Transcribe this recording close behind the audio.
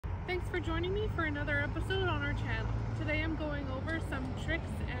Thanks for joining me for another episode on our channel. Today I'm going over some tricks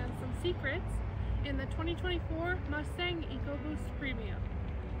and some secrets in the 2024 Mustang EcoBoost Premium.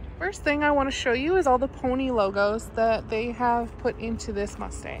 First thing I want to show you is all the pony logos that they have put into this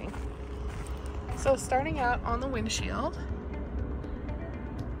Mustang. So starting out on the windshield,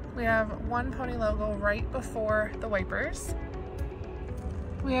 we have one pony logo right before the wipers.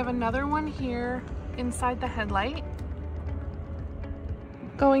 We have another one here inside the headlight.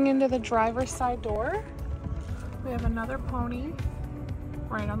 Going into the driver's side door, we have another pony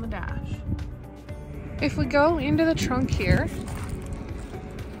right on the dash. If we go into the trunk here,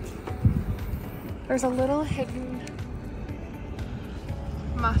 there's a little hidden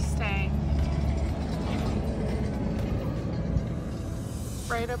Mustang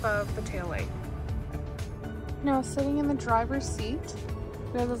right above the taillight. Now sitting in the driver's seat,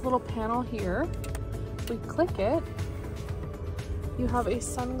 we have this little panel here. If we click it, you have a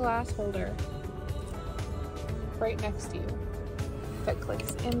sunglass holder right next to you that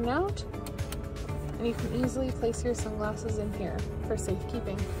clicks in and out, and you can easily place your sunglasses in here for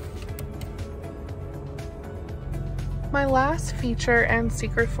safekeeping. My last feature and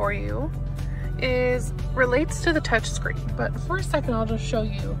secret for you relates to the touchscreen, but for a second I'll just show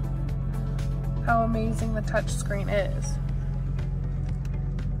you how amazing the touchscreen is.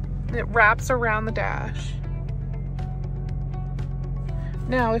 It wraps around the dash.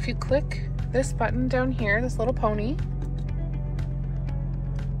 Now, if you click this button down here, this little pony,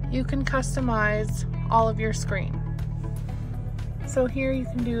 you can customize all of your screen. So here you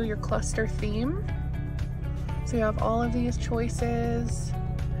can do your cluster theme. So you have all of these choices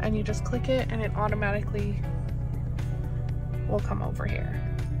and you just click it and it automatically will come over here.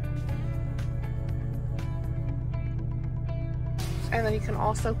 And then you can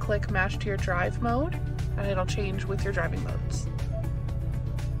also click match to your drive mode and it'll change with your driving modes.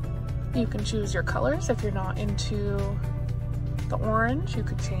 You can choose your colors. If you're not into the orange, you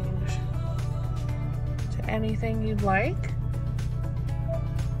could change to anything you'd like.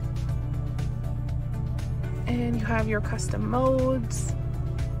 And you have your custom modes.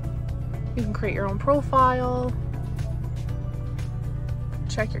 You can create your own profile,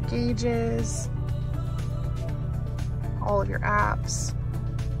 check your gauges, all of your apps,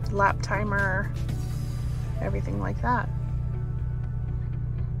 lap timer, everything like that.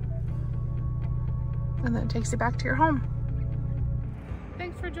 And then it takes you back to your home.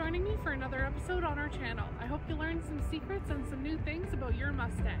 Thanks for joining me for another episode on our channel. I hope you learned some secrets and some new things about your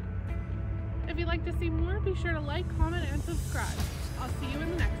Mustang. If you'd like to see more, be sure to like, comment, and subscribe. I'll see you in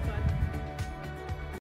the next one.